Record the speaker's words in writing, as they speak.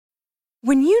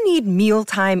When you need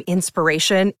mealtime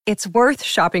inspiration, it's worth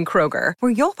shopping Kroger,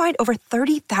 where you'll find over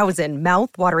 30,000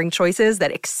 mouth-watering choices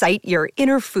that excite your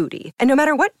inner foodie. And no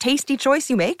matter what tasty choice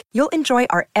you make, you'll enjoy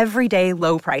our everyday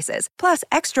low prices, plus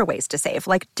extra ways to save,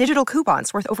 like digital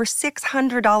coupons worth over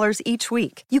 $600 each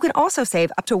week. You can also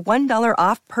save up to $1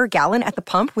 off per gallon at the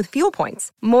pump with fuel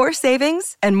points. More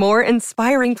savings and more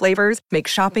inspiring flavors make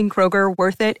shopping Kroger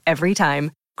worth it every time.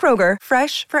 Kroger,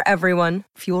 fresh for everyone.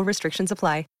 Fuel restrictions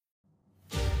apply.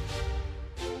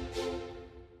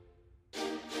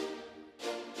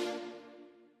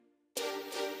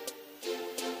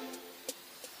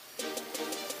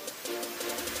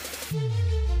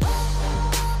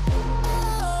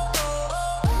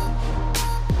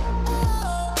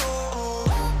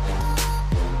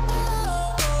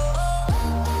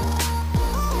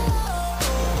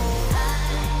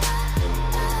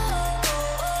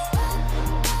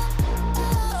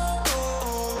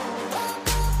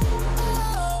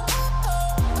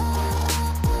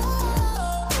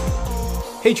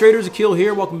 Hey traders, Akil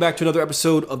here. Welcome back to another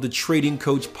episode of the Trading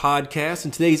Coach Podcast.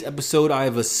 In today's episode, I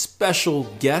have a special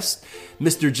guest,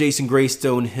 Mr. Jason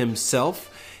Graystone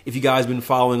himself. If you guys have been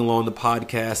following along the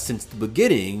podcast since the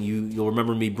beginning, you'll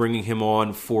remember me bringing him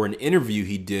on for an interview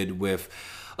he did with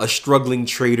a struggling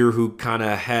trader who kind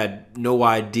of had no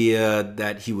idea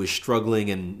that he was struggling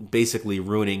and basically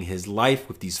ruining his life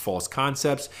with these false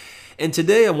concepts. And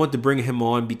today I want to bring him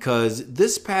on because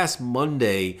this past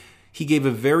Monday, he gave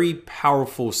a very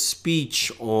powerful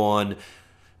speech on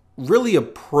really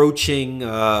approaching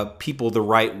people the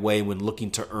right way when looking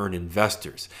to earn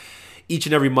investors. Each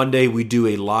and every Monday, we do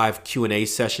a live Q&A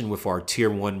session with our Tier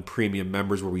 1 Premium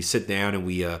members where we sit down and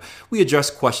we address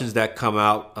questions that come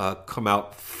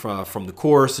out from the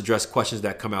course, address questions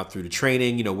that come out through the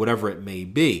training, whatever it may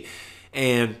be.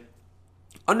 And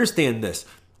understand this.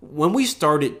 When we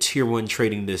started Tier 1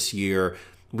 trading this year,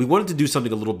 we wanted to do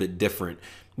something a little bit different.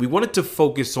 We wanted to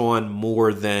focus on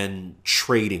more than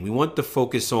trading. We want to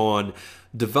focus on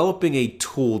developing a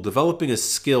tool, developing a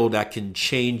skill that can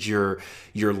change your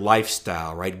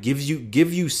lifestyle, right? Give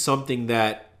you something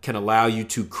that can allow you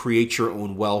to create your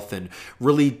own wealth and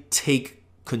really take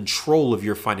control of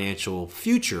your financial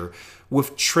future,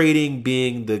 with trading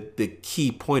being the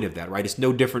key point of that, right? It's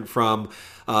no different from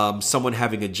someone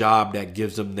having a job that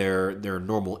gives them their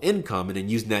normal income and then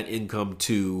using that income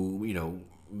to,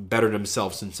 better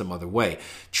themselves in some other way.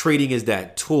 Trading is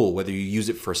that tool, whether you use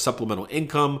it for supplemental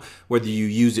income, whether you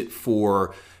use it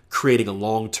for creating a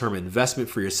long-term investment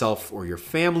for yourself or your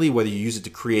family, whether you use it to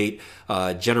create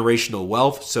generational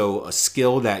wealth, so a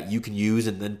skill that you can use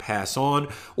and then pass on,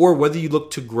 or whether you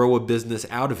look to grow a business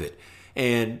out of it.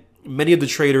 And many of the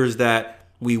traders that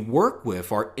we work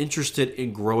with are interested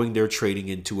in growing their trading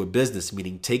into a business,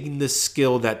 meaning taking this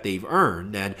skill that they've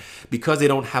earned, and because they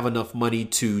don't have enough money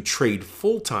to trade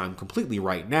full-time completely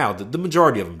right now, the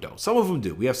majority of them don't. Some of them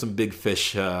do. We have some big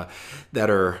fish that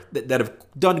have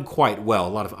done quite well, a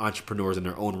lot of entrepreneurs in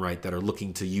their own right that are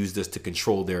looking to use this to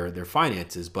control their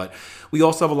finances. But we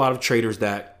also have a lot of traders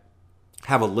that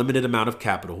have a limited amount of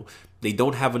capital. They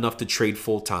don't have enough to trade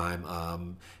full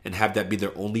time and have that be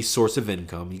their only source of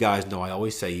income. You guys know I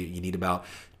always say you need about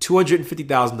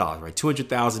 $250,000, right?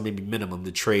 $200,000 maybe minimum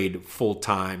to trade full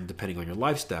time, depending on your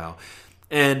lifestyle.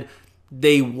 And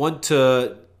they want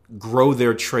to grow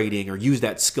their trading or use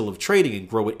that skill of trading and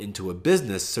grow it into a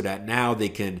business so that now they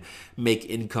can make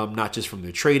income not just from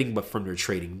their trading, but from their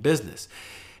trading business.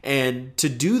 And to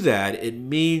do that, it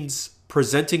means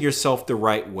presenting yourself the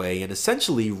right way and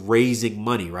essentially raising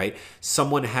money, right?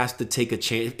 Someone has to take a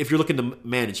chance. If you're looking to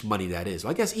manage money, that is.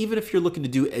 I guess even if you're looking to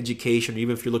do education, or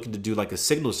even if you're looking to do like a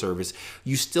signal service,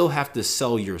 you still have to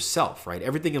sell yourself, right?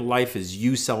 Everything in life is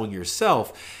you selling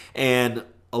yourself and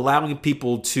allowing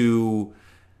people to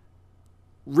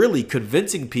really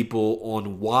convincing people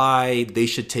on why they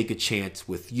should take a chance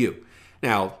with you.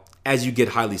 Now, as you get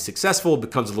highly successful, it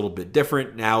becomes a little bit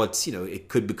different. Now it's, it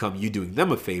could become you doing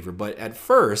them a favor, but at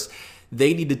first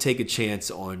they need to take a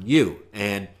chance on you,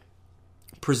 and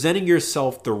presenting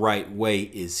yourself the right way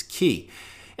is key.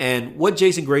 And what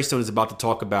Jason Graystone is about to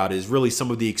talk about is really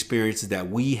some of the experiences that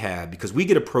we have, because we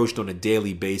get approached on a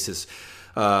daily basis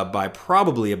by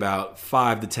probably about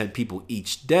 5 to 10 people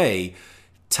each day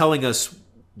telling us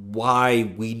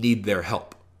why we need their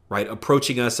help. Right?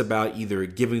 Approaching us about either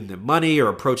giving them money or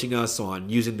approaching us on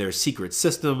using their secret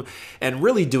system, and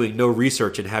really doing no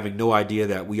research and having no idea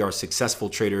that we are successful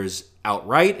traders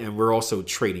outright, and we're also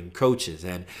trading coaches.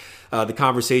 And the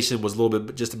conversation was a little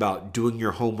bit just about doing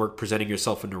your homework, presenting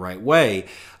yourself in the right way,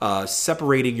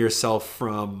 separating yourself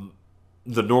from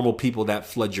the normal people that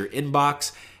flood your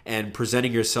inbox and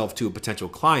presenting yourself to a potential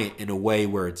client in a way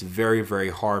where it's very, very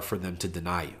hard for them to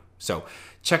deny you. So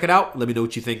check it out. Let me know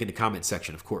what you think in the comment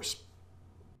section, of course.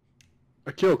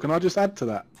 Akil, can I just add to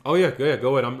that? Oh yeah,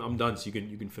 go ahead. I'm done, so you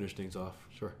can finish things off.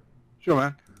 Sure,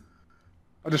 man.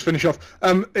 I'll just finish off.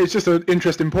 It's just an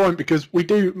interesting point because we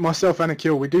do, myself and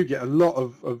Akil, we do get a lot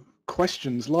of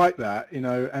questions like that,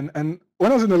 and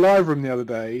when I was in the live room the other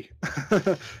day,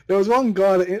 there was one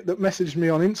guy that messaged me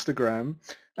on Instagram,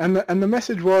 and the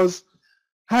message was,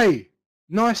 "Hey,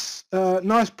 nice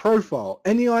profile.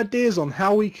 Any ideas on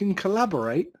how we can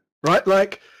collaborate?" Right,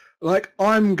 like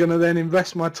I'm gonna then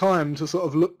invest my time to sort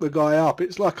of look the guy up.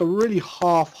 It's like a really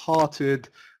half-hearted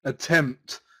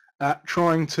attempt at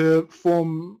trying to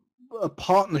form a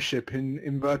partnership in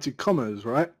inverted commas,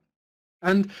 right?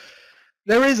 And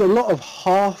there is a lot of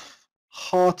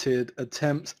half-hearted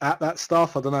attempts at that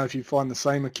stuff. I don't know if you find the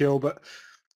same, Akil, but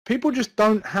people just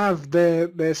don't have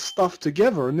their stuff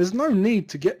together, and there's no need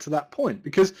to get to that point,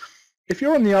 because if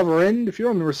you're on the other end, if you're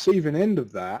on the receiving end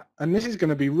of that, and this is going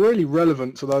to be really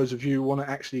relevant to those of you who want to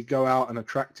actually go out and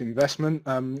attract investment.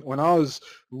 When I was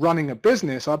running a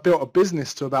business, I built a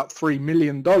business to about $3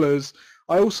 million.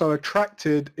 I also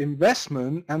attracted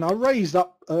investment, and I raised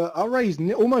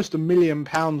almost £1 million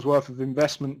worth of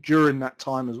investment during that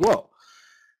time as well.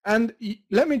 And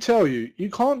let me tell you, you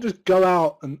can't just go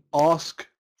out and ask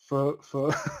for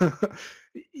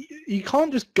you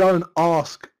can't just go and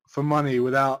ask for money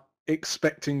without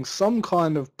expecting some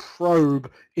kind of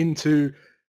probe into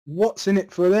what's in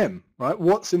it for them, right?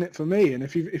 What's in it for me? And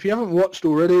if you haven't watched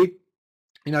already,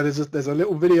 there's a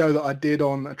little video that I did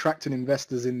on attracting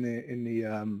investors in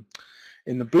the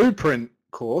Blueprint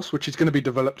course, which is going to be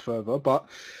developed further. But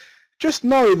just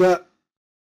know that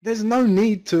there's no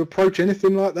need to approach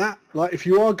anything like that. Like, if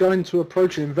you are going to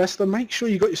approach an investor, make sure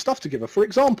you got your stuff together. For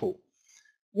example,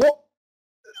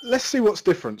 let's see what's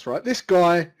different, right? This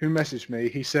guy who messaged me,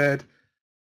 he said,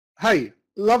 "Hey,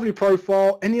 lovely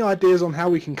profile. Any ideas on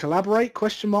how we can collaborate?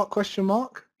 Question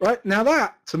mark. Right? Now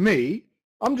that, to me,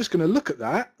 I'm just going to look at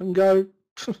that and go,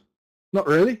 not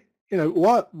really.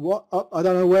 What? I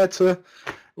don't know where to.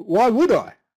 Why would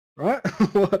I? Right?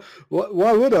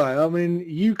 Why would I? I mean,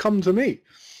 you come to me.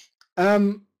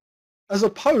 As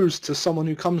opposed to someone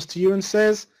who comes to you and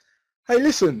says, "Hey,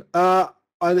 listen, I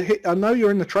know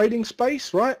you're in the trading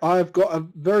space, right? I've got a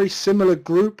very similar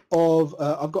group of,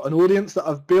 I've got an audience that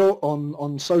I've built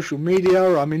on social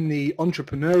media. I'm in the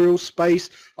entrepreneurial space.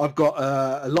 I've got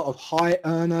a lot of high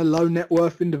earner, low net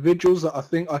worth individuals that I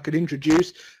think I could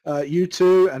introduce you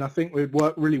to, and I think we'd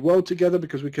work really well together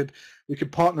because we could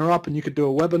partner up, and you could do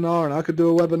a webinar and I could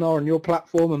do a webinar on your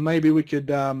platform, and maybe we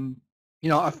could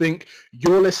I think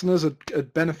your listeners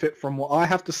would benefit from what I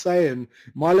have to say, and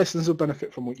my listeners will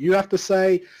benefit from what you have to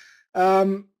say."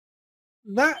 How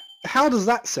does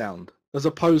that sound as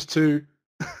opposed to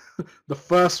the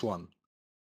first one?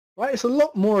 Right? It's a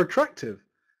lot more attractive.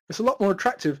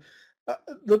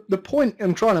 The point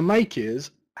I'm trying to make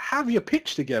is, have your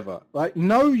pitch together. Right?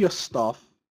 Know your stuff.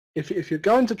 If you're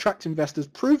going to attract investors,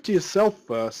 prove to yourself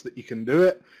first that you can do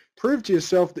it. Prove to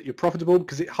yourself that you're profitable,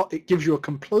 because it gives you a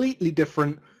completely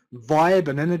different vibe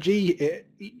and energy.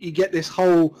 You get this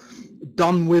whole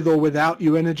done with or without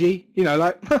you energy.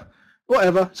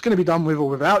 Whatever, it's going to be done with or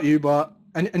without you, but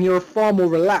and you're far more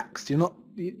relaxed. You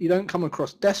don't come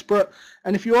across desperate.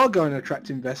 And if you are going to attract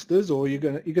investors, or you're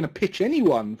going to pitch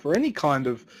anyone for any kind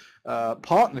of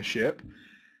partnership,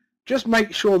 just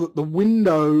make sure that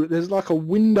there's like a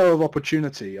window of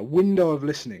opportunity, a window of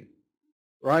listening.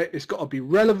 Right? It's got to be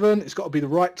relevant. It's got to be the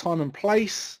right time and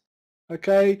place.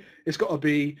 Okay? It's got to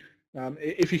be,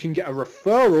 if you can get a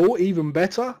referral, even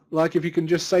better. Like, if you can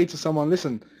just say to someone,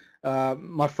 "Listen,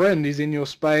 my friend is in your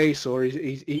space, or I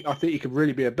think he could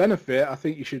really be a benefit. I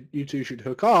think you two should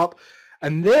hook up,"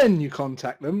 and then you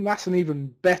contact them. That's an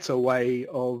even better way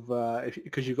of,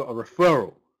 because you've got a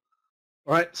referral.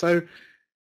 All right? So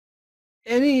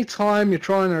any time you're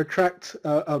trying to attract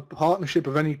a partnership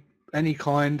of any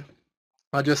kind,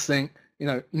 I just think,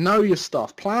 know your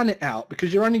stuff, plan it out,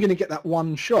 because you're only going to get that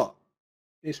one shot.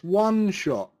 It's one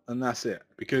shot, and that's it.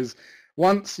 Because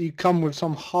once you come with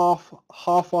some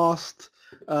half-assed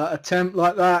attempt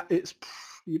like that,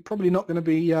 you're probably not going to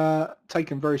be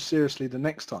taken very seriously the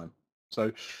next time.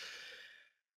 So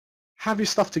have your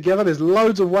stuff together. There's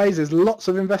loads of ways. There's lots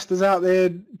of investors out there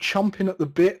chomping at the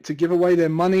bit to give away their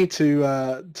money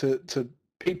to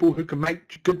people who can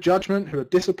make good judgment, who are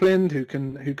disciplined, who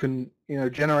can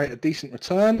generate a decent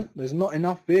return. There's not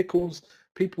enough vehicles.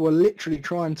 People are literally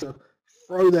trying to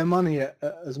throw their money at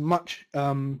as much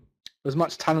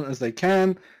talent as they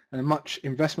can. and as much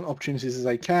investment opportunities as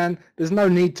they can. There's no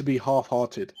need to be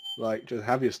half-hearted. Like, just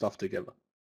have your stuff together.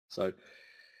 So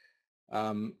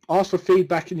ask for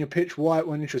feedback in your pitch, why it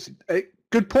wasn't interesting.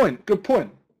 Good point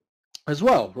as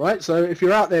well, right? So if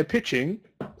you're out there pitching,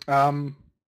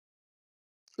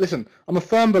 listen, I'm a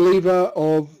firm believer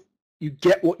of you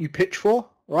get what you pitch for,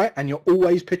 right? And you're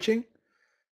always pitching.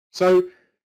 So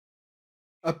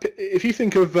if you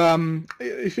think of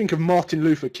Martin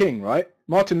Luther King, right?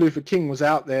 Martin Luther King was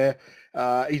out there.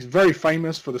 He's very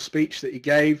famous for the speech that he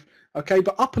gave. Okay,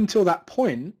 but up until that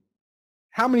point,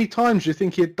 how many times do you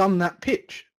think he had done that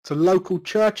pitch to local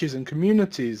churches and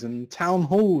communities and town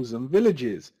halls and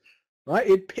villages? Right?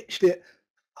 He'd pitched it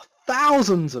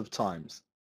thousands of times.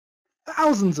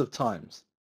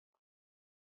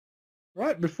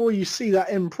 Right? Before you see that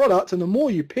end product, and the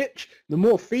more you pitch, the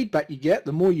more feedback you get,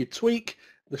 the more you tweak,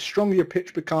 the stronger your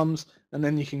pitch becomes, and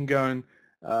then you can go and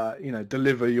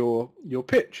deliver your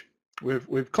pitch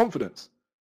with confidence.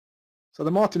 So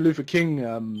the Martin Luther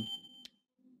King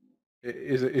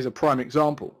is a prime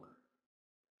example.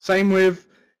 Same with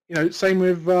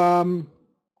Oprah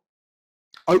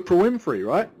Winfrey,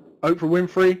 right? Oprah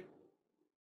Winfrey,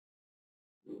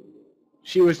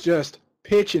 she was just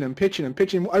pitching and pitching and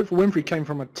pitching. Oprah Winfrey came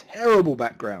from a terrible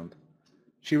background.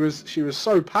 She was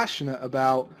so passionate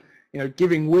about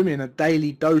giving women a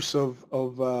daily dose of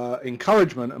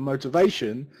encouragement and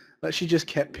motivation that she just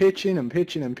kept pitching and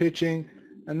pitching and pitching.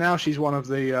 And now she's one of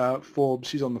the Forbes.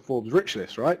 She's on the Forbes rich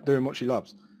list, right? Doing what she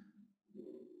loves.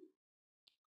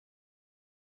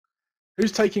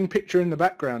 Who's taking picture in the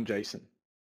background, Jason?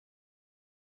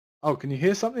 Oh, can you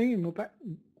hear something in the back?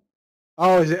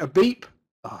 Oh, is it a beep?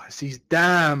 Oh, it's these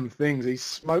damn things, these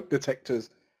smoke detectors.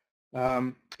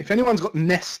 If anyone's got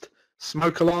Nest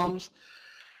smoke alarms,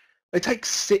 they take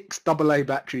 6 AA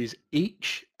batteries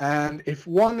each, and if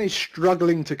one is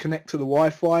struggling to connect to the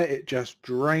Wi-Fi, it just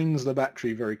drains the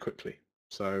battery very quickly.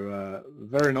 So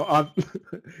very not.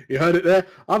 You heard it there.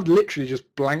 I've literally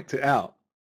just blocked it out.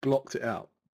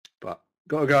 But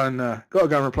got to go and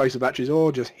replace the batteries,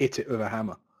 or just hit it with a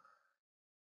hammer.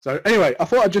 So anyway, I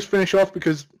thought I'd just finish off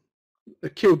because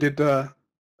Akil took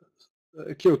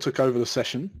over the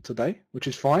session today, which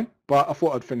is fine. But I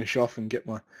thought I'd finish off and get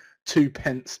my 2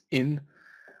 pence in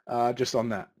just on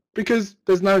that, because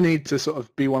there's no need to sort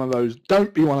of be one of those.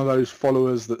 Don't be one of those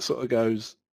followers that sort of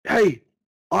goes, "Hey,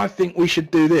 I think we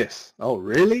should do this." Oh,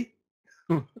 really?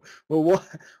 Well,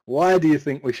 why do you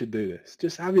think we should do this?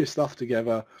 Just have your stuff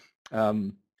together.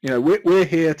 We're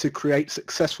here to create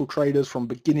successful traders from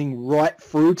beginning right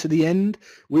through to the end.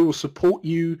 We will support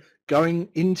you going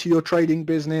into your trading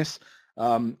business,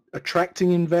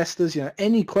 attracting investors.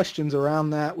 Any questions around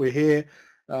that, we're here.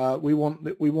 We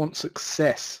want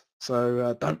success.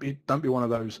 So don't be one of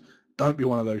those. Don't be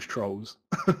one of those trolls.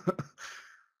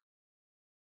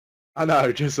 I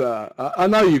know, I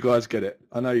know you guys get it.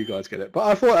 But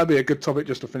I thought that'd be a good topic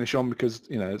just to finish on, because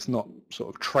it's not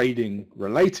sort of trading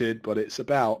related, but it's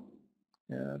about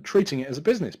treating it as a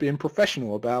business, being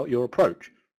professional about your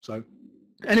approach. So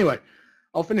anyway,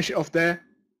 I'll finish it off there.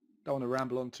 Don't want to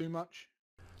ramble on too much.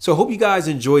 So I hope you guys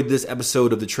enjoyed this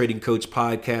episode of the Trading Coach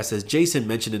Podcast. As Jason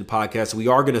mentioned in the podcast, we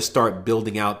are going to start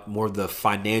building out more of the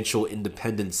financial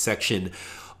independence section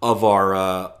of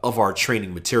our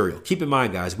training material. Keep in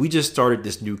mind, guys, we just started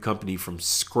this new company from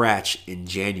scratch in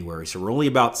January, so we're only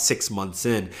about 6 months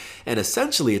in, and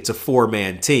essentially it's a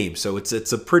 4-man team. So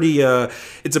it's a pretty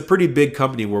big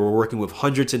company where we're working with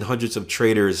hundreds and hundreds of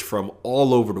traders from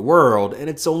all over the world, and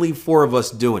it's only 4 of us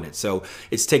doing it. So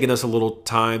it's taken us a little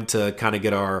time to kind of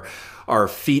get our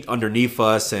feet underneath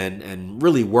us and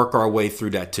really work our way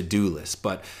through that to-do list.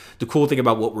 But the cool thing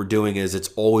about what we're doing is it's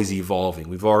always evolving.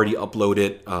 We've already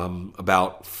uploaded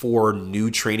about 4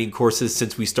 new training courses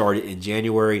since we started in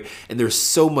January, and there's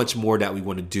so much more that we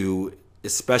want to do,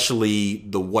 especially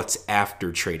the what's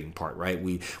after trading part, right?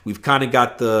 We've kind of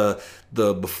got the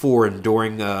before and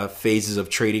during phases of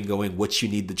trading going, what you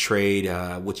need to trade,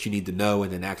 what you need to know,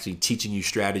 and then actually teaching you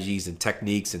strategies and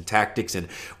techniques and tactics and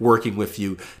working with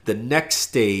you. The next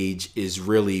stage is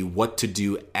really what to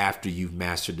do after you've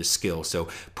mastered the skill. So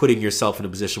putting yourself in a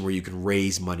position where you can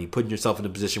raise money, putting yourself in a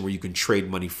position where you can trade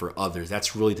money for others.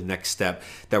 That's really the next step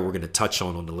that we're going to touch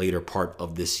on the later part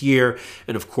of this year,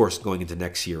 and of course going into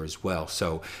next year as well.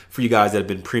 So for you guys that have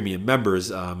been premium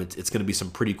members, it's going to be some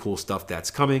pretty cool stuff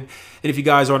that's coming. And if you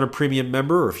guys aren't a premium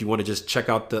member, or if you want to just check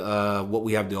out what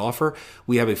we have to offer,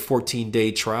 we have a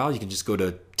 14-day trial. You can just go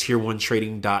to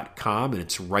tier1trading.com, and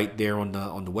it's right there on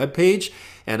the webpage,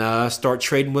 and start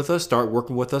trading with us, start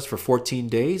working with us for 14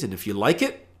 days. And if you like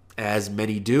it, as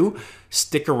many do,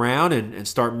 stick around and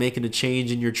start making a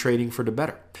change in your trading for the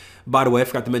better. By the way, I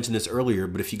forgot to mention this earlier,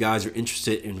 but if you guys are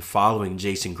interested in following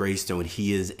Jason Graystone,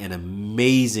 he is an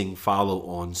amazing follow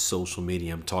on social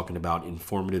media. I'm talking about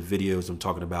informative videos. I'm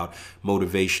talking about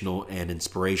motivational and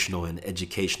inspirational and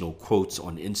educational quotes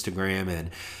on Instagram. And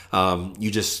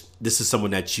this is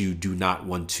someone that you do not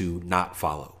want to not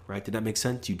follow. Right? Did that make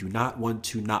sense? You do not want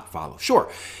to not follow. Sure.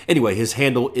 Anyway, his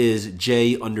handle is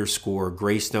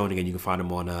J_Graystone. Again, you can find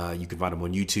him on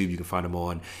YouTube. You can find him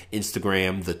on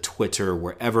Instagram, the Twitter,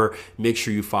 wherever. Make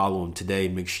sure you follow him today.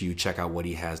 Make sure you check out what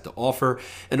he has to offer.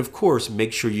 And of course,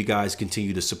 make sure you guys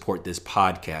continue to support this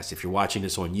podcast. If you're watching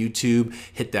this on YouTube,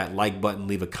 hit that like button,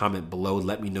 leave a comment below.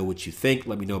 Let me know what you think.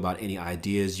 Let me know about any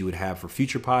ideas you would have for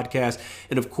future podcasts.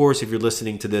 And of course, if you're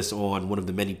listening to this on one of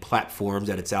the many platforms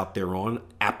that it's out there on,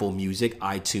 Apple Music,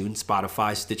 iTunes,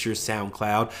 Spotify, Stitcher,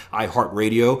 SoundCloud,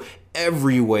 iHeartRadio,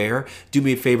 everywhere. Do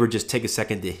me a favor, just take a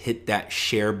second to hit that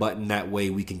share button. That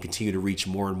way we can continue to reach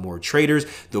more and more traders.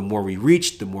 The more we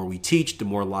reach, the more we teach, the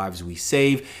more lives we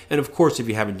save. And of course, if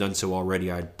you haven't done so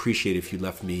already, I'd appreciate if you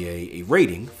left me a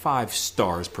rating, 5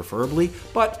 stars preferably.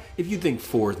 But if you think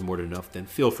 4 is more than enough, then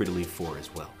feel free to leave 4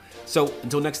 as well. So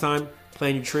until next time,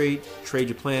 plan your trade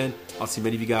your plan. I'll see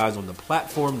many of you guys on the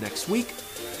platform next week.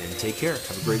 And take care.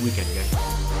 Have a great weekend,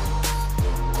 guys.